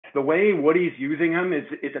The way Woody's using him is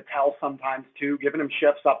a tell sometimes too. Giving him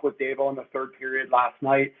shifts up with Davo in the third period last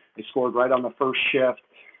night. They scored right on the first shift.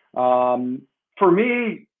 For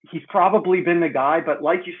me, he's probably been the guy, but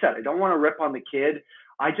like you said, I don't want to rip on the kid.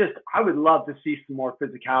 I would love to see some more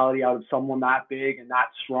physicality out of someone that big and that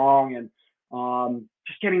strong, and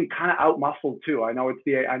just getting kind of out muscled too. I know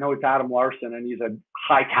it's Adam Larson, and he's a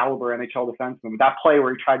high caliber NHL defenseman. But that play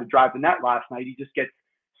where he tried to drive the net last night, he just gets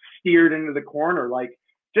steered into the corner. Like,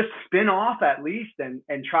 just spin off at least and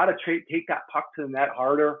try to take that puck to the net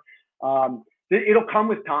harder. It'll come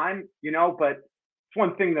with time, but it's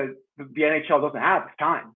one thing that the NHL doesn't have is time.